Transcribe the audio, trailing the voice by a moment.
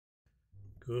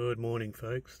Good morning,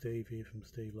 folks. Steve here from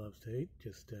Steve Loves to Eat.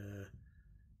 Just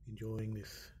enjoying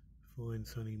this fine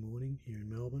sunny morning here in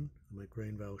Melbourne. I'm at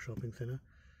Greenvale Shopping Centre.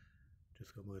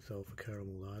 Just got myself a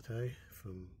caramel latte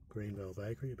from Greenvale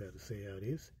Bakery, about to see how it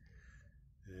is.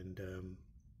 And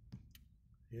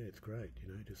yeah, it's great,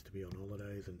 you know, just to be on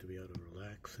holidays and to be able to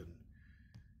relax and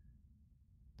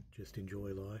just enjoy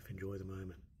life, enjoy the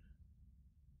moment.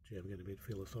 Gee, I'm getting a bit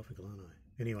philosophical, aren't I?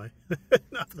 Anyway,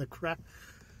 enough of the crap.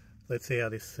 Let's see how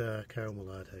this caramel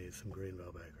latte is from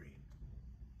Greenvale Bakery.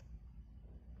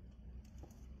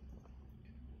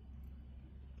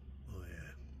 Oh yeah,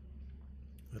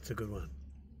 that's a good one.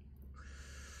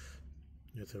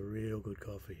 It's a real good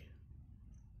coffee.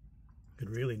 You can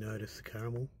really notice the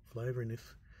caramel flavour in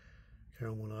this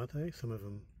caramel latte. Some of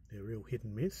them, they're real hit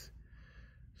and miss.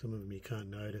 Some of them you can't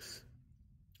notice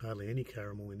hardly any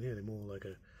caramel in there. They're more like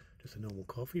just a normal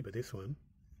coffee, but this one,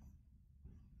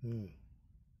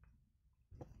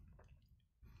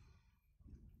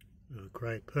 Oh,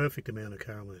 great, perfect amount of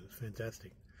caramel in it. It's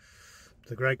fantastic.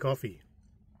 It's a great coffee.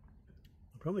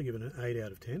 I'll probably give it an 8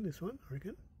 out of 10, this one, I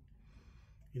reckon.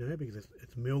 You know, because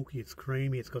it's milky, it's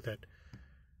creamy, it's got that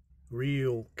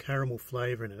real caramel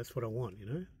flavour in it. That's what I want, you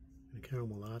know, in a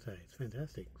caramel latte. It's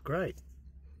fantastic. It's great.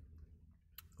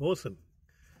 Awesome.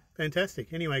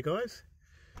 Fantastic. Anyway, guys,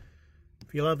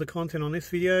 if you love the content on this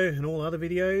video and all other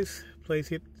videos, please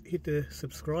hit the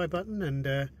subscribe button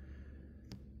and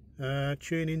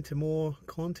tune into more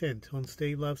content on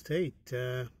Steve Loves to Eat.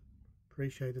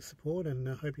 Appreciate the support, and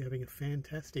I hope you're having a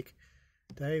fantastic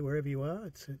day wherever you are.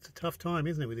 It's a tough time,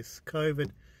 isn't it, with this COVID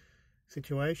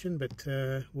situation, but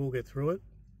we'll get through it.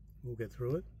 We'll get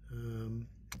through it.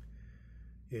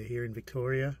 Yeah, here in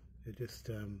Victoria, they just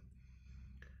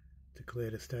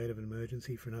declared a state of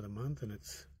emergency for another month, and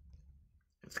it's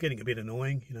getting a bit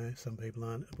annoying. You know, some people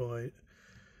aren't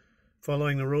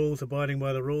following the rules, abiding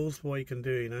by the rules. What you can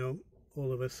do, you know,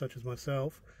 all of us, such as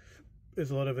myself, there's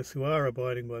a lot of us who are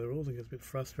abiding by the rules. It gets a bit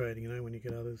frustrating, you know, when you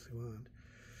get others who aren't.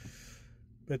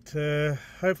 But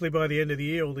hopefully by the end of the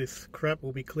year, all this crap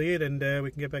will be cleared and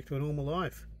we can get back to a normal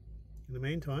life. In the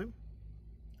meantime,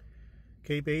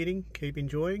 keep eating, keep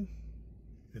enjoying,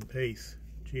 and peace.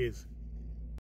 Cheers.